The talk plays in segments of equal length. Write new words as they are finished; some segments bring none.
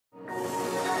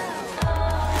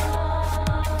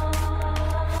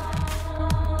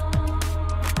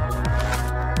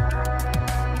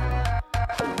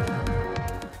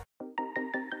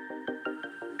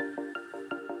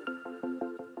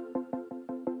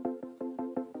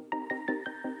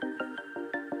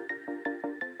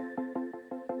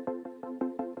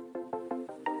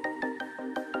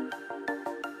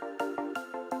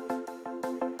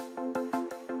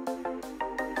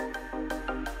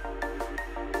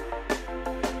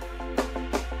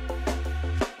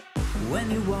When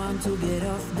you want to get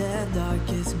off the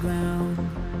darkest ground,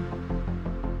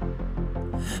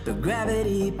 but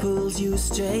gravity pulls you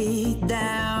straight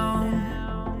down.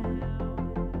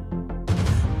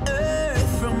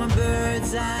 Earth from a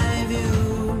bird's eye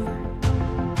view.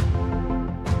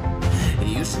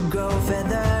 You should grow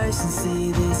feathers and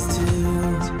see this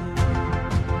too.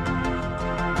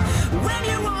 When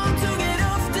you want to get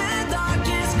off the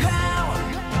darkest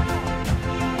ground,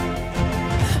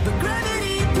 but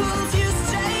gravity pulls you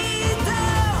straight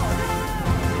down.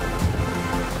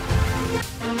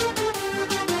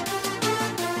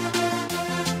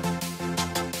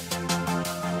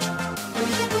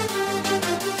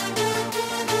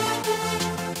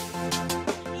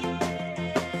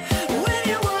 When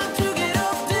you want to get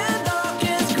off the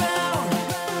darkest ground,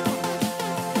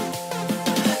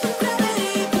 but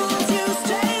gravity pulls you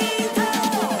straight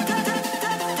down.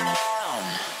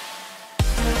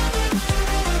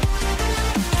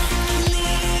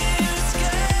 Clear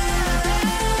sky.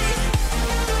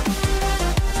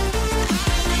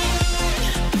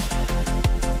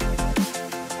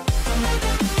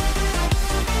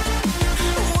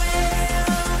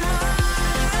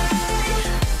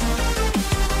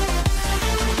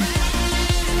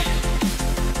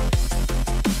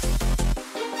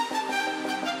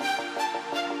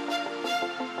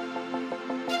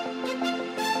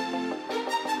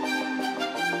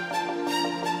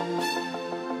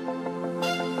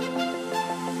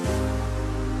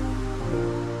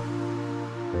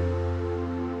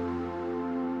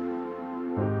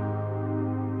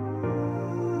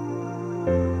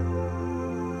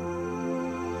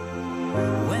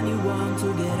 When you want to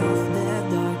get off the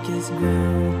darkest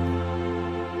ground,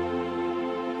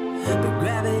 but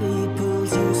gravity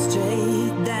pulls you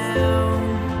straight down.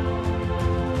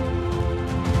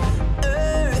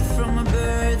 Earth from a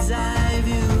bird's eye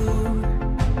view.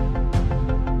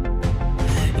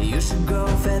 You should grow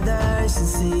feathers and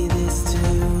see this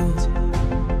too.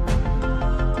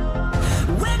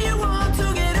 When you want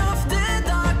to get off the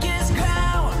darkest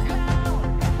ground,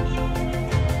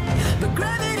 but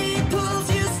gravity pulls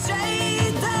you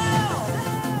straight down.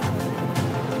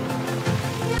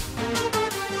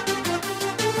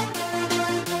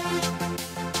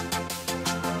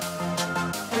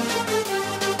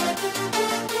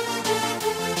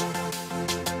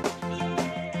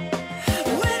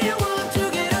 When you want to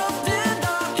get off the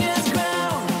darkest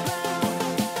ground,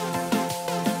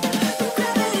 but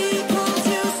gravity pulls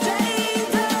you straight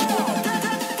down.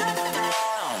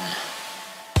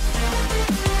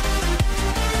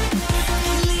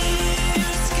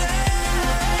 Clear sky.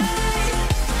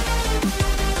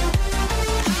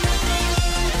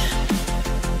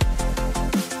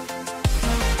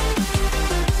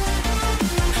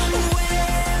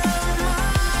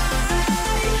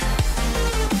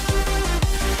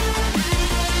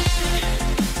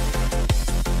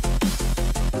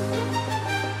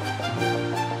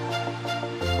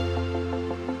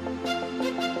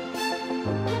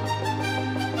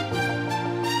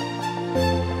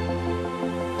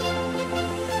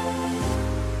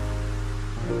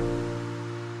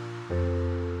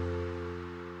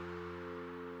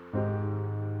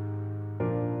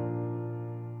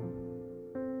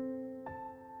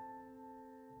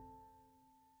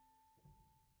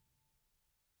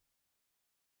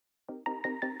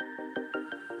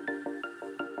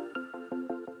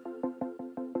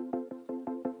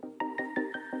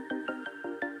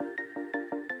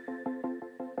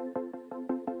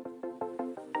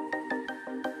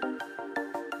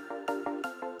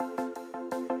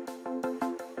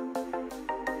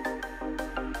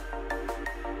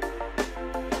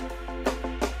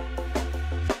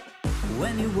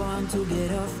 When you want to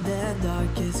get off the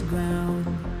darkest ground,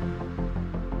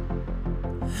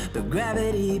 but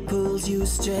gravity pulls you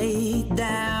straight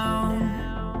down.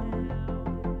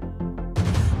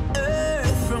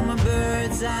 Earth from a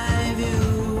bird's eye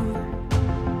view.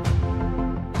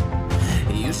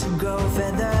 You should grow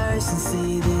feathers and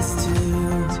see this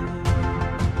too.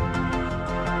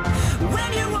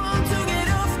 When you want to